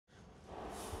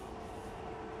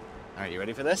All right, you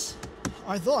ready for this?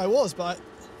 I thought I was, but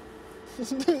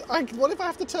what if I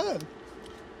have to turn?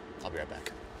 I'll be right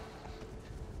back.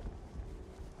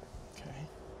 Okay.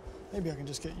 Maybe I can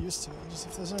just get used to it. Just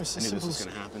if there's no I knew this was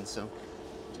gonna happen, so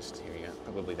just here you go.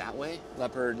 Probably that way.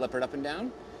 Leopard up and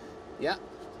down. Yeah.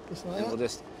 Just like and that. we'll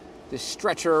just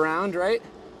stretch her around, right?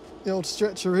 The old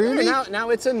stretcheroonie.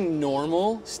 Now it's a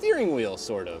normal steering wheel,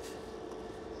 sort of.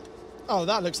 Oh,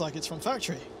 that looks like it's from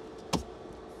factory.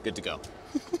 Good to go.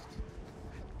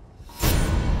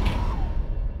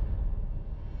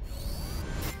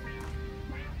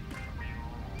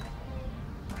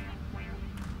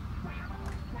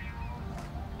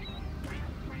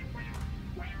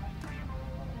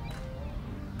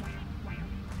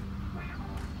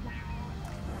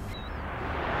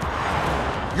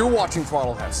 You're watching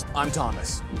Throttle House. I'm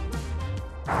Thomas.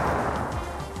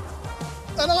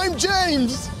 And I'm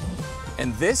James!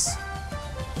 And this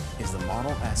is the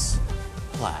Model S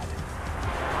Plaid.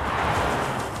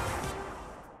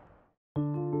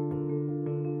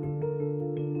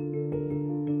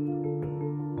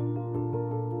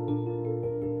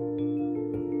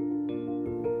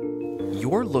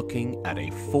 You're looking at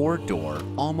a four-door,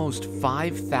 almost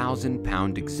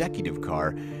 5,000-pound executive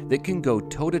car that can go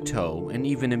toe-to-toe and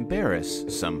even embarrass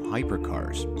some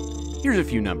hypercars. Here's a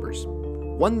few numbers.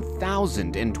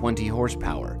 1,020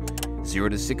 horsepower, 0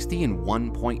 to 60 in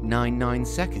 1.99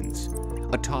 seconds,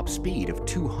 a top speed of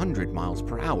 200 miles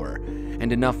per hour,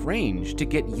 and enough range to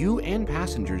get you and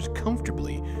passengers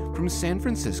comfortably from San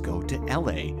Francisco to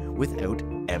LA without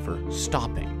ever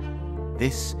stopping.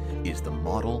 This is the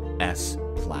Model S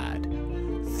Plaid.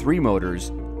 3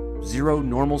 motors, 0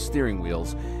 normal steering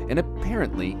wheels, and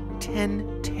apparently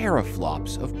 10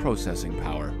 teraflops of processing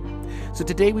power. So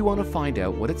today we want to find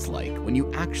out what it's like when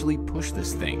you actually push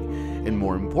this thing, and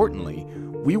more importantly,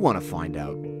 we want to find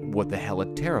out what the hell a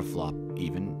teraflop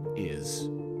even is.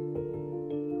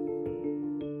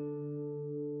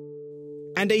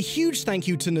 And a huge thank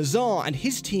you to Nazar and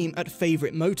his team at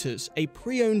Favourite Motors, a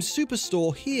pre-owned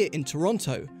superstore here in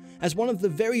Toronto. As one of the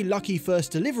very lucky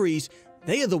first deliveries,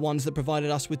 they are the ones that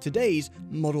provided us with today's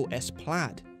Model S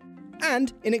Plaid.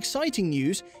 And in exciting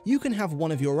news, you can have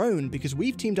one of your own because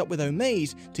we've teamed up with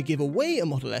Omaze to give away a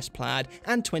Model S Plaid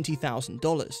and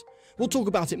 $20,000. We'll talk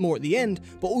about it more at the end,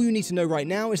 but all you need to know right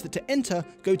now is that to enter,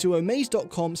 go to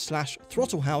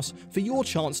omaze.com/throttlehouse for your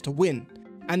chance to win.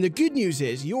 And the good news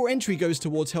is, your entry goes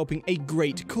towards helping a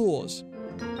great cause.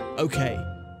 Okay,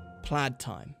 Plaid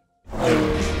time.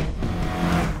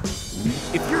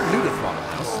 If you're new to Throttle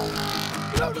House,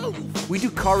 we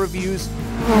do car reviews,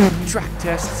 track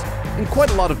tests, and quite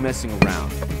a lot of messing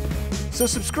around. So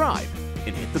subscribe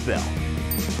and hit the bell.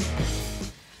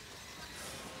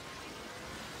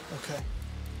 Okay.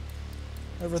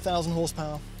 Over 1,000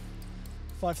 horsepower,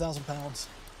 5,000 pounds.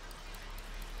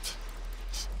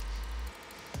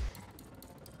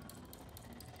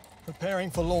 Preparing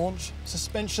for launch,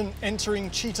 suspension entering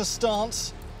cheetah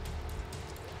stance.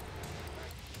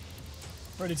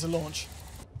 Ready to launch.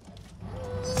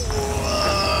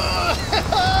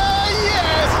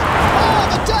 Yes! Oh,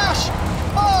 the dash!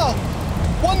 Oh!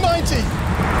 190!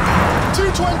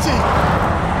 220!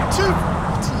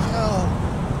 Bloody hell.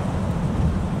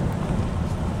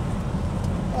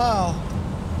 Wow.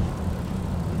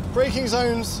 Braking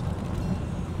zones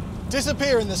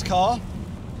disappear in this car.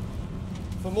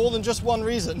 For more than just one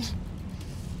reason.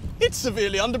 It's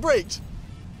severely underbraked.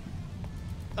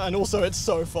 And also it's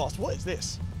so fast. What is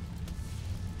this?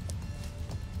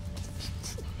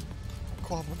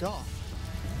 Quad Magar.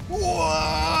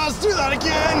 Whoa, let's do that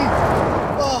again!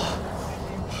 Oh.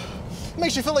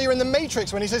 Makes you feel like you're in the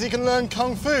Matrix when he says he can learn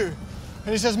Kung Fu. And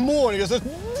he says more and he goes,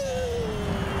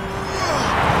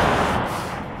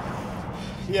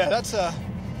 yeah, that's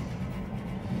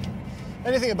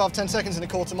anything above 10 seconds in a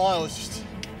quarter mile is just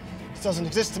doesn't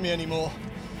exist to me anymore.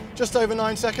 Just over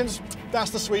 9 seconds, that's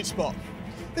the sweet spot.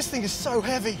 This thing is so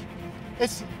heavy.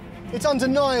 It's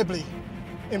undeniably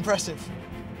impressive.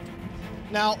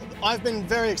 Now, I've been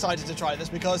very excited to try this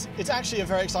because it's actually a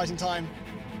very exciting time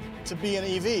to be an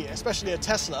EV, especially a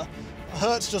Tesla.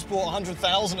 Hertz just bought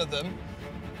 100,000 of them.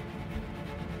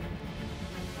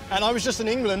 And I was just in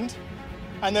England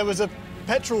and there was a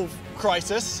petrol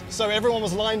crisis, so everyone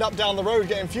was lined up down the road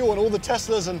getting fuel, and all the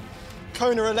Teslas and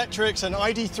Kona Electrics and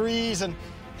ID3s and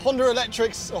Honda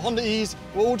Electrics or Honda E's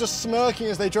were all just smirking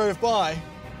as they drove by.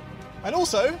 And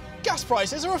also, gas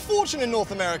prices are a fortune in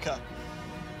North America.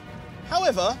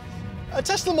 However, a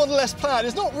Tesla Model S Plaid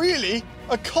is not really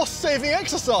a cost-saving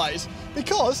exercise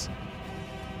because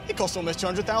it costs almost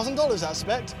 $200,000, I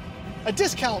expect. A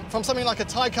discount from something like a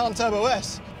Taycan Turbo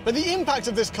S. But the impact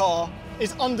of this car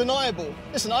is undeniable.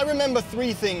 Listen, I remember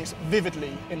 3 things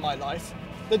vividly in my life.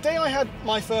 The day I had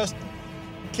my first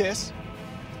kiss,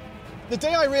 the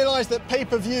day I realized that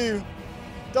pay-per-view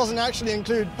doesn't actually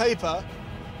include paper,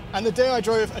 and the day I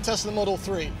drove a Tesla Model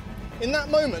 3. In that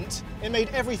moment, it made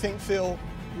everything feel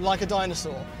like a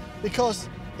dinosaur, because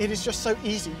it is just so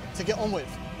easy to get on with,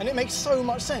 and it makes so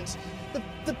much sense.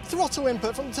 The throttle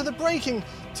input, to the braking,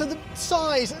 to the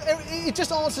size, it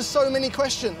just answers so many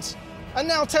questions. And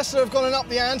now Tesla have gone up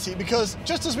the ante, because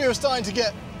just as we were starting to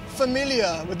get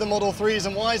familiar with the Model 3s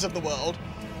and Ys of the world,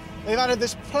 they've added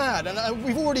this Plaid, and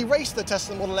we've already raced the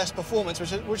Tesla Model S Performance,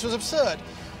 which was absurd.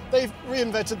 They've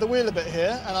reinvented the wheel a bit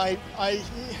here, and I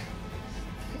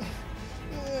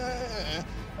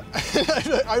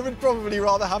would probably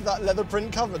rather have that leather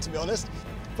print cover, to be honest.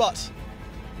 But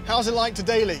how's it like to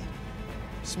daily?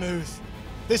 Smooth.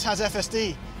 This has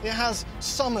FSD. It has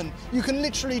summon. You can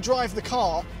literally drive the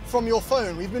car from your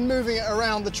phone. We've been moving it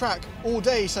around the track all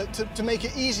day to make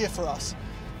it easier for us.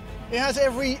 It has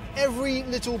every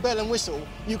little bell and whistle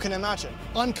you can imagine.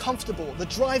 I'm comfortable. The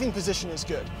driving position is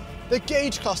good. The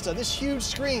gauge cluster, this huge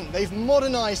screen, they've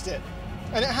modernized it.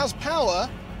 And it has power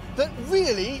that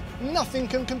really nothing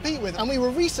can compete with. And we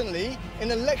were recently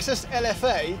in a Lexus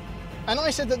LFA, and I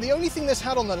said that the only thing this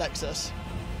had on the Lexus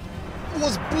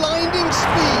was blinding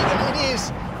speed, and it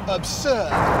is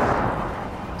absurd.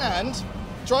 And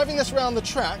driving this around the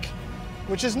track,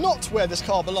 which is not where this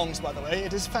car belongs, by the way,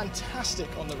 it is fantastic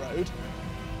on the road,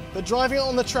 but driving it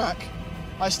on the track,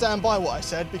 I stand by what I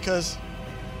said, because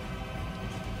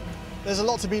there's a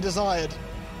lot to be desired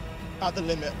at the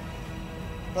limit.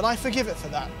 But I forgive it for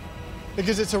that,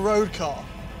 because it's a road car.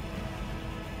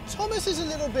 Thomas is a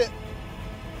little bit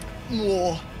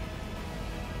more,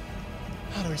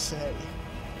 how do we say,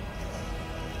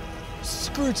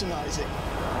 scrutinizing.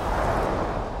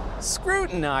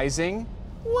 Scrutinizing?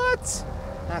 What?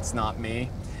 That's not me.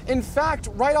 In fact,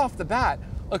 right off the bat,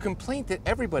 a complaint that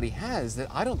everybody has that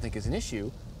I don't think is an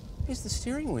issue is the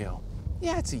steering wheel.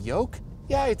 Yeah, it's a yoke.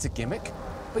 Yeah, it's a gimmick.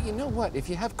 But you know what? If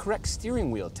you have correct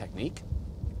steering wheel technique,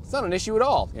 it's not an issue at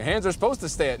all. Your hands are supposed to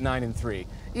stay at 9 and 3.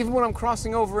 Even when I'm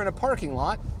crossing over in a parking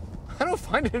lot, I don't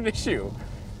find it an issue.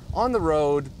 On the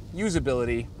road,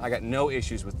 usability, I got no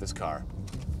issues with this car.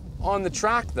 On the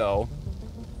track though,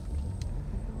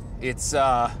 it's,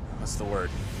 what's the word?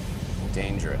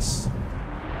 Dangerous.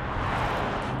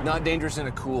 Not dangerous in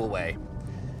a cool way.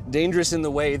 Dangerous in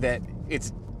the way that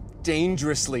it's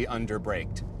dangerously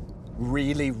underbraked.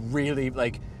 Really,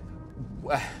 like,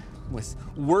 with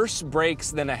worse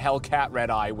brakes than a Hellcat Red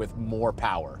Eye with more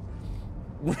power.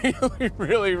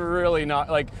 Really not.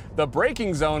 Like, the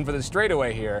braking zone for the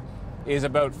straightaway here is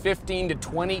about 15 to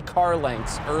 20 car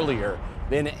lengths earlier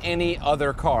than any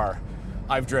other car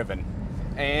I've driven.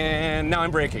 And now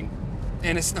I'm braking.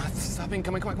 And it's not stopping.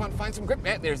 Come on, find some grip.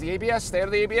 There's the ABS, stay out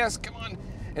of the ABS, come on.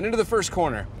 And into the first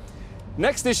corner.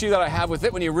 Next issue that I have with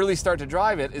it when you really start to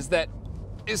drive it is that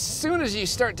as soon as you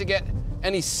start to get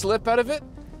any slip out of it,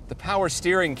 the power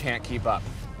steering can't keep up.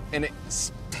 And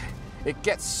it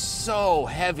gets so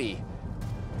heavy.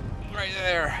 Right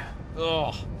there.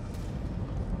 Ugh.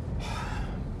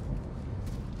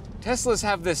 Teslas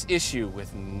have this issue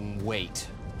with weight.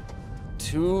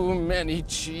 Too many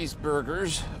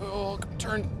cheeseburgers. Oh,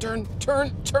 turn.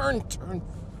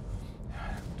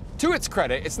 To its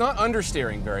credit, it's not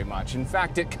understeering very much. In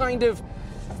fact, it kind of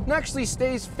actually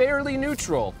stays fairly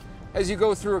neutral as you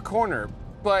go through a corner,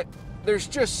 but there's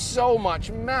just so much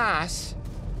mass.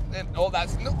 And, oh,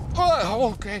 that's, no,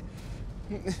 oh, okay.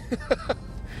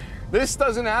 This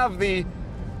doesn't have the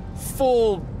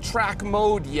full track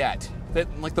mode yet that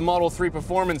like the Model 3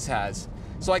 Performance has.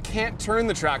 So I can't turn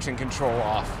the traction control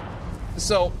off.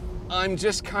 So I'm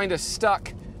just kind of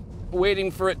stuck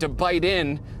waiting for it to bite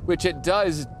in, which it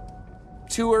does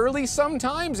too early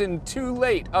sometimes and too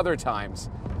late other times.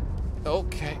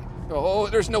 Okay. Oh,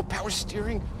 there's no power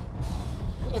steering.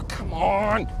 Oh, come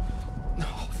on.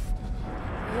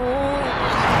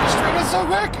 Oh, straight is so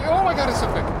quick. Oh my God, it's so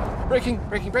quick. Braking.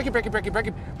 Brake.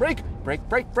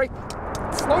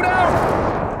 Slow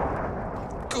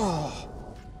down. Oh.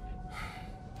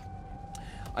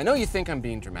 I know you think I'm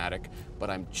being dramatic, but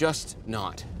I'm just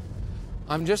not.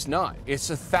 It's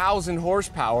 1,000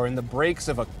 horsepower in the brakes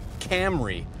of a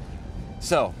Camry.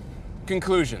 So,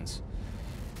 conclusions.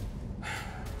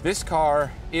 This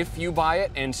car, if you buy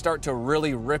it and start to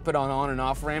really rip it on and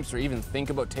off ramps or even think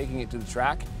about taking it to the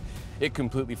track, it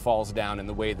completely falls down in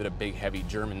the way that a big, heavy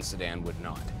German sedan would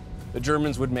not. The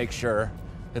Germans would make sure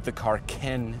that the car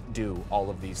can do all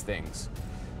of these things.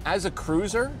 As a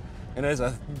cruiser, and as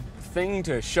a thing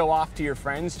to show off to your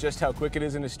friends just how quick it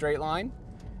is in a straight line,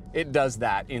 it does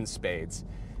that in spades.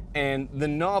 And the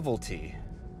novelty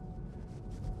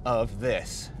of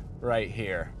this right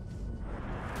here.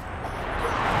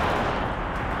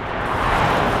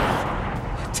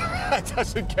 That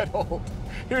doesn't get old.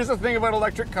 Here's the thing about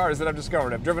electric cars that I've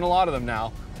discovered. I've driven a lot of them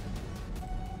now.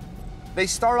 They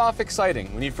start off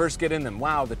exciting when you first get in them.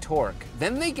 Wow, the torque.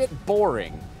 Then they get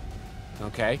boring,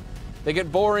 okay? They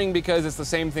get boring because it's the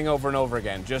same thing over and over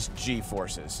again, just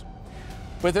G-forces.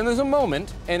 But then there's a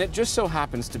moment, and it just so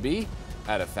happens to be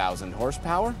at 1,000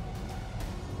 horsepower,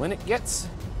 when it gets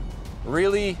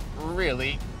really,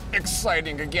 really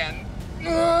exciting again.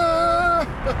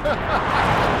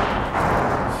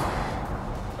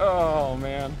 Oh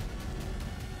man.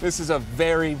 This is a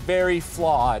very, very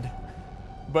flawed,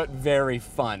 but very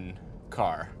fun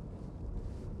car.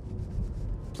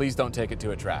 Please don't take it to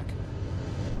a track.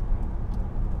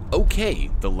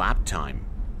 Okay, the lap time.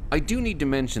 I do need to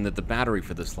mention that the battery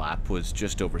for this lap was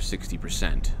just over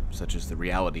 60%, such as the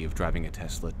reality of driving a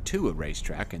Tesla to a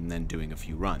racetrack and then doing a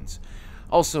few runs.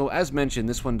 Also, as mentioned,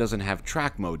 this one doesn't have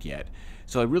track mode yet,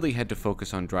 so I really had to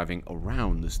focus on driving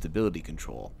around the stability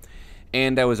control.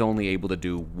 And I was only able to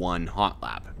do one hot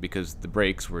lap, because the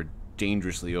brakes were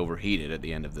dangerously overheated at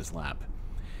the end of this lap.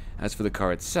 As for the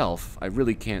car itself, I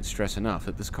really can't stress enough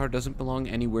that this car doesn't belong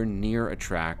anywhere near a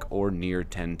track or near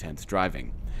 10/10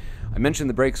 driving. I mentioned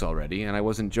the brakes already, and I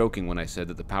wasn't joking when I said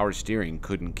that the power steering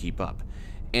couldn't keep up.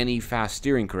 Any fast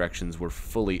steering corrections were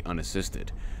fully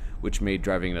unassisted, which made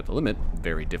driving it at the limit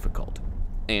very difficult.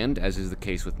 And, as is the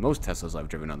case with most Teslas I've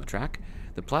driven on the track,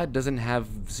 the Plaid doesn't have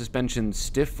suspension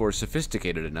stiff or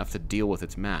sophisticated enough to deal with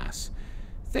its mass.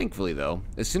 Thankfully though,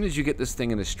 as soon as you get this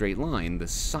thing in a straight line, the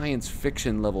science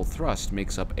fiction level thrust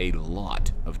makes up a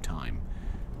lot of time.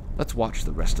 Let's watch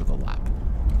the rest of the lap.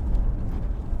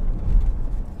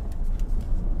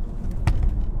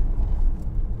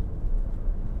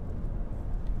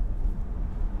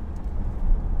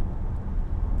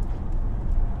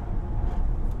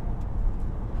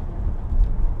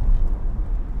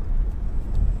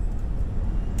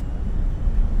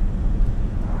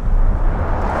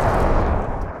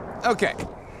 Okay,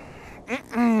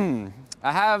 I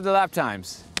have the lap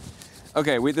times.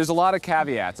 Okay, there's a lot of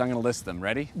caveats. I'm gonna list them.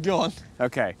 Ready? Go on.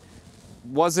 Okay,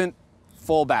 wasn't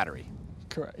full battery.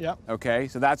 Correct, yeah. Okay,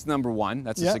 so that's number one.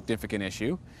 That's a Yep. significant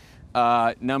issue.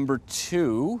 Number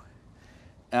two,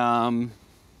 that's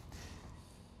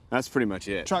pretty much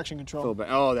it. Traction control.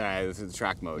 Oh, this is the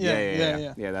track mode.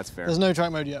 Yeah. Yeah, that's fair. There's no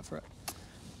track mode yet for it.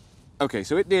 Okay,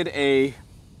 so it did a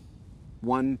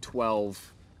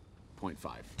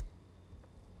 112.5.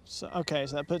 So, okay,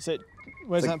 so that puts it,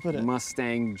 where's that put it?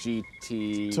 Mustang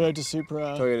GT. Toyota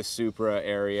Supra. Toyota Supra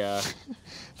area.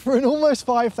 For an almost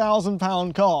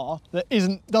 £5,000 car that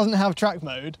doesn't have track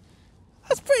mode,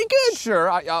 that's pretty good. Sure,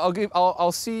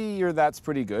 I'll see that's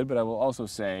pretty good, but I will also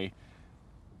say,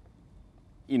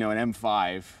 you know, an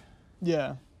M5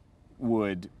 Yeah.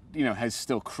 would, you know, has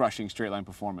still crushing straight line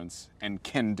performance and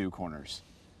can do corners.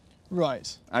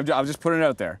 Right. I'll just put it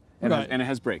out there, and, Right. and it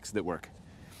has brakes that work.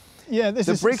 Yeah, this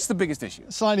The is brake's the biggest issue.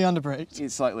 slightly underbraked.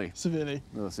 It's slightly, Severely. a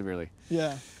little severely.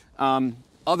 Yeah.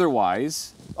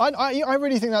 Otherwise, I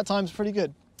really think that time's pretty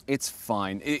good. it's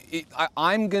fine.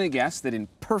 I'm gonna guess that in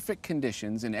perfect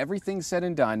conditions and everything said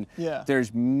and done, Yeah.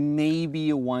 there's maybe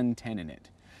a 110 in it.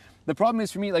 The problem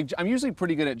is for me, like I'm usually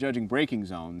pretty good at judging braking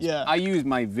zones. Yeah. I use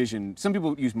my vision. Some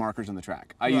people use markers on the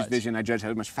track. I use Right. vision. I judge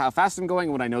how fast I'm going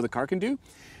and what I know the car can do.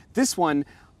 This one,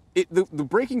 the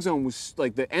braking zone was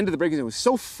like the end of the braking zone was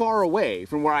so far away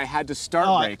from where I had to start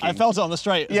braking. I felt it on the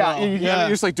straight as Yeah, well. you're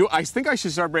just like, I think I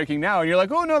should start braking now, and you're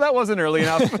like, oh no, that wasn't early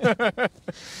enough.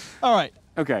 All right,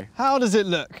 Okay. how does it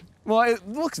look? Well, it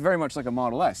looks very much like a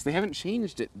Model S. They haven't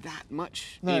changed it that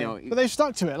much. No, You know, but they've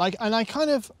stuck to it. Like, and I kind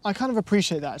of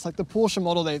appreciate that. It's like the Porsche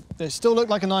model. They still look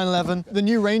like a 911. The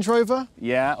new Range Rover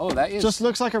yeah. Oh, that is just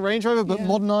looks like a Range Rover, but Yeah.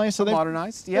 modernized. So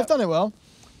modernized. Yeah. they've done it well.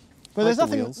 But I like the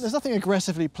there's wheels. nothing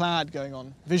aggressively Plaid going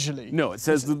on visually. No, it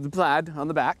says the Plaid on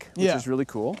the back, which Yeah. is really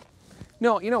cool.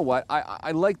 No, you know what?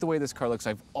 I like the way this car looks.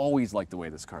 I've always liked the way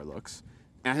this car looks,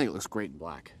 and I think it looks great in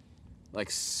black,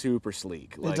 like super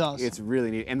sleek. Like, does. It's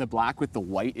really neat, and the black with the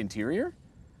white interior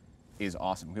is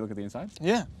awesome. Can we look at the inside?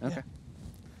 Yeah. Okay.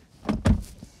 yeah.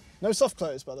 No soft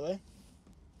close, by the way.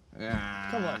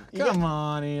 Come on. Come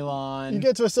on, Elon. You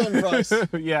get to a certain price.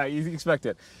 Yeah, you expect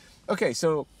it. Okay,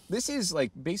 so this is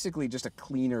like basically just a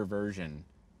cleaner version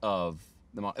of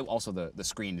the model. Also, the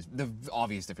screen is, the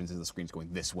obvious difference is the screen's going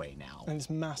this way now. And it's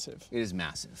massive. It is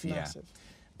massive, Massive. yeah.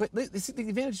 But the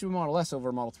advantage of a Model S over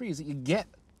a Model 3 is that you get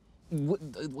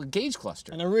a gauge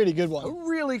cluster. And a really good A one.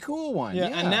 really cool one. Yeah,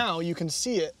 and now you can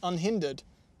see it unhindered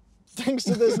thanks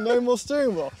to there's no more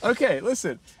steering wheel. Okay,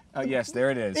 listen. Yes, there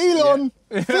it is. Elon,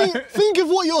 Yeah. think of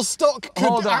what your stock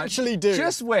could actually do.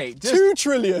 Just wait. 2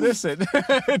 trillion. Listen.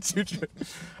 2 trillion.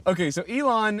 Okay, so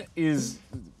Elon is...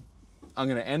 I'm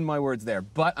going to end my words there,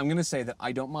 but I'm going to say that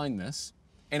I don't mind this,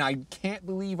 and I can't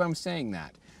believe I'm saying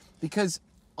that, because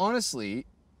honestly,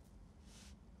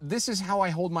 this is how I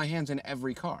hold my hands in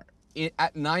every car,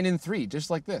 at 9 and 3, just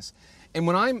like this. And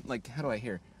when I'm like, how do I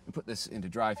here? I put this into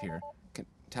drive here.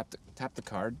 Tap the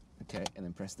card, okay, and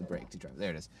then press the brake to drive. There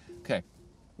it is. Okay,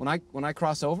 when I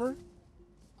cross over,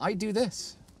 I do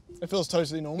this. It feels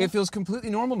totally normal. It feels completely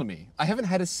normal to me. I haven't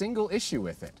had a single issue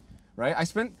with it, right? I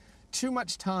spent too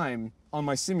much time on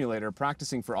my simulator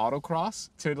practicing for autocross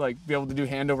to like be able to do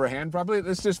hand over hand properly.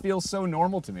 This just feels so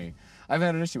normal to me. I haven't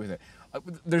had an issue with it.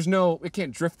 It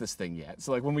can't drift this thing yet.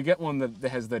 So like when we get one that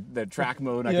has the track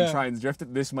mode, I can try and drift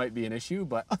it. This might be an issue,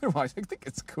 but otherwise I think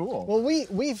it's cool. Well,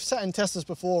 we've sat in Teslas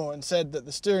before and said that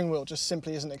the steering wheel just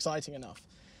simply isn't exciting enough.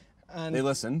 And they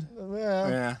listened.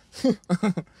 Yeah.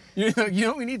 You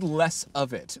know, we need less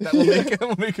of it. That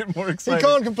will make it more exciting.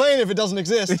 You can't complain if it doesn't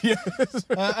exist. Yes.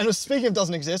 And speaking of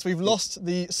doesn't exist, we've lost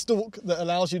the stalk that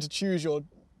allows you to choose your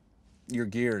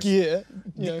gears. Gear.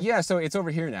 You know. Yeah, so it's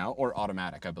over here now, or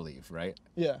automatic, I believe, right?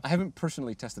 Yeah. I haven't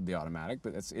personally tested the automatic,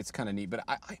 but it's kind of neat. But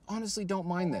I honestly don't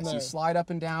mind this. No. You slide up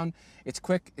and down. It's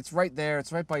quick. It's right there.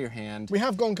 It's right by your hand. We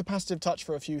have gone capacitive touch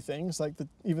for a few things, like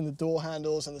even the door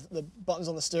handles and the buttons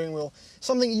on the steering wheel.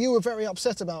 Something you were very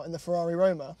upset about in the Ferrari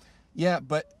Roma. Yeah,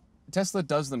 but Tesla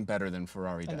does them better than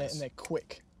Ferrari does. And they're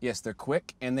quick. Yes, they're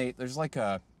quick, and there's like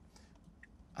a,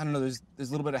 I don't know, there's a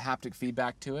little bit of haptic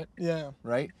feedback to it. Yeah.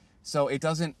 Right? So it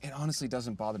honestly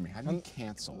doesn't bother me. How do you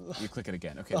cancel? You click it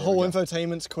again. Okay. The whole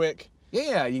infotainment's quick.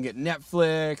 Yeah, you can get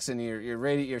Netflix and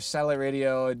your satellite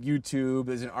radio and YouTube.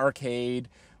 There's an arcade,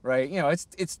 right? You know,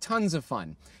 it's tons of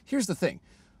fun. Here's the thing.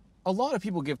 A lot of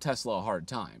people give Tesla a hard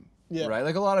time. Yeah. Right?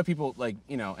 Like a lot of people, like,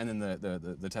 you know, and then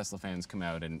the Tesla fans come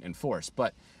out and force.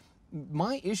 But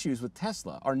my issues with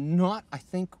Tesla are not, I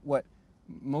think, what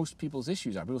most people's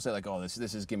issues are. People say like, oh, this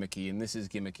is gimmicky and this is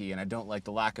gimmicky and I don't like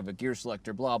the lack of a gear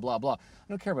selector, blah, blah, blah. I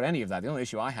don't care about any of that. The only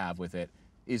issue I have with it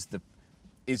is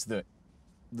the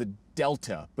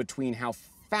delta between how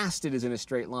fast it is in a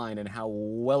straight line and how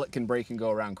well it can brake and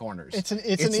go around corners. It's an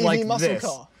EV muscle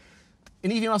car.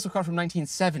 An EV muscle car from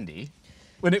 1970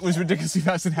 when it was ridiculously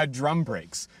fast and had drum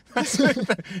brakes. That's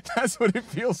what it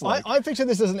feels like. I picture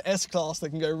this as an S-Class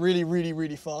that can go really, really,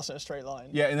 really fast in a straight line.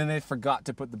 Yeah, and then they forgot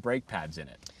to put the brake pads in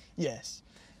it. Yes.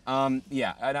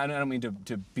 Yeah, I don't mean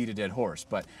to beat a dead horse,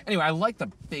 but anyway, I like the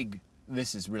big,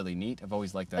 this is really neat. I've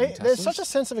always liked that in Teslas. There's such a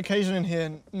sense of occasion in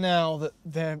here now that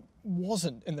there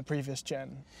wasn't in the previous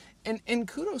gen. And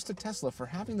kudos to Tesla for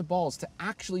having the balls to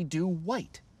actually do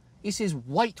white. This is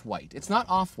white. It's not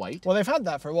off-white. Well, they've had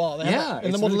that for a while.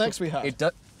 In the Model really X we have. It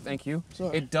does. Thank you.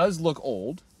 Sorry. It does look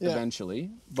old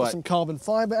eventually, but some carbon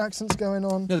fiber accents going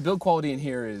on. No, the build quality in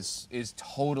here is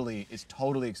totally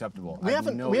acceptable. We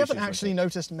haven't actually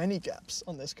noticed many gaps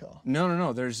on this car.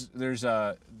 No. There's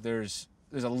a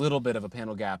little bit of a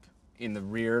panel gap in the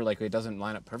rear, like it doesn't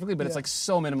line up perfectly, but it's like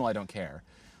so minimal I don't care.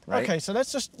 Right? Okay, so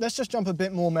let's just jump a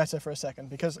bit more meta for a second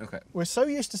because we're so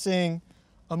used to seeing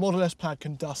a Model S Plaid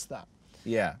can dust that.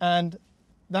 Yeah. And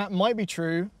that might be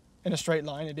true in a straight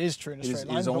line. It is true in a straight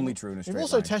line. It is only true in a straight line.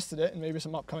 We've also tested it in maybe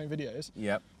some upcoming videos.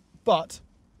 Yep. But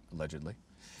allegedly,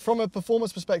 from a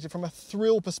performance perspective, from a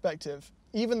thrill perspective,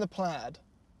 even the Plaid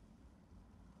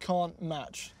can't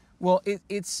match. Well, it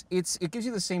gives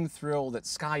you the same thrill that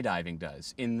skydiving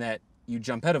does, in that you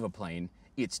jump out of a plane,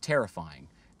 it's terrifying.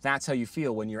 That's how you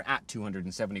feel when you're at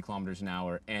 270 kilometers an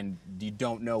hour and you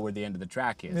don't know where the end of the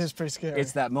track is. It is pretty scary.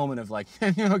 It's that moment of like,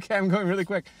 okay, I'm going really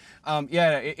quick.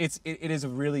 Yeah, it is a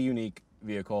really unique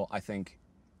vehicle. I think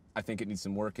it needs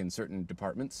some work in certain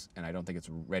departments, and I don't think it's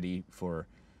ready for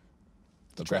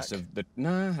aggressive. I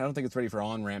don't think it's ready for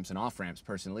on ramps and off ramps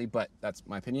personally, but that's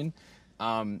my opinion.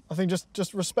 I think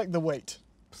just respect the weight.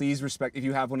 Please respect, if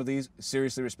you have one of these,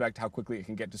 seriously respect how quickly it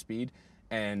can get to speed,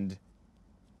 and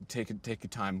take your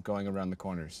time going around the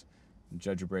corners and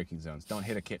judge your braking zones. Don't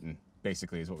hit a kitten,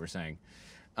 basically, is what we're saying.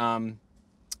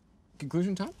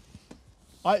 Conclusion time?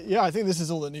 I think this is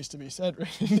all that needs to be said,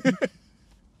 really.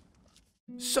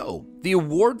 So, the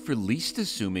award for least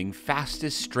assuming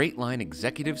fastest straight-line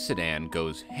executive sedan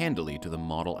goes handily to the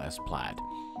Model S Plaid.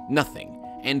 Nothing,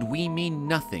 and we mean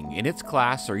nothing, in its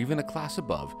class or even a class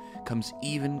above, comes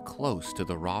even close to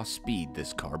the raw speed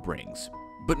this car brings.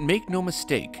 But make no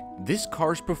mistake, this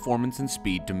car's performance and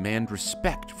speed demand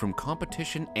respect from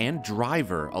competition and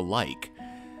driver alike.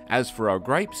 As for our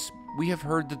gripes, we have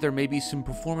heard that there may be some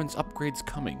performance upgrades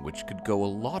coming which could go a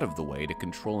lot of the way to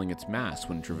controlling its mass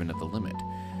when driven at the limit.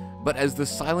 But as the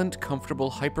silent,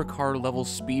 comfortable hypercar-level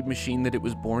speed machine that it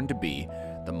was born to be,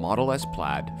 the Model S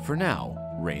Plaid, for now,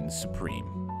 reigns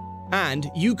supreme. And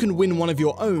you can win one of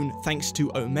your own thanks to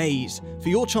Omaze. For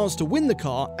your chance to win the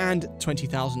car and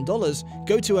 $20,000,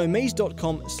 go to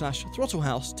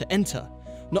omaze.com/throttlehouse to enter.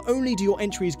 Not only do your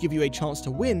entries give you a chance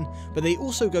to win, but they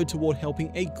also go toward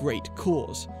helping a great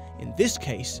cause. In this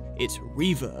case, it's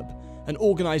Reverb, an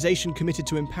organisation committed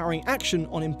to empowering action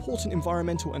on important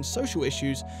environmental and social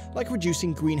issues like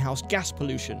reducing greenhouse gas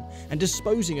pollution and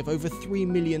disposing of over 3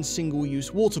 million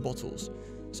single-use water bottles.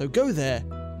 So go there,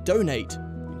 donate,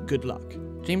 and good luck.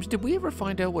 James, did we ever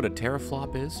find out what a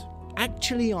teraflop is?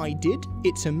 Actually, I did.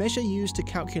 It's a measure used to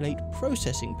calculate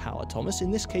processing power, Thomas.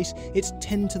 In this case, it's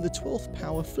 10 to the 12th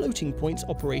power floating points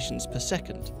operations per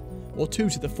second, or 2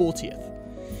 to the 40th.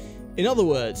 In other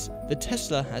words, the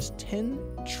Tesla has 10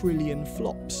 trillion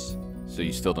flops. So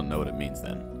you still don't know what it means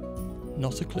then?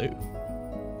 Not a clue.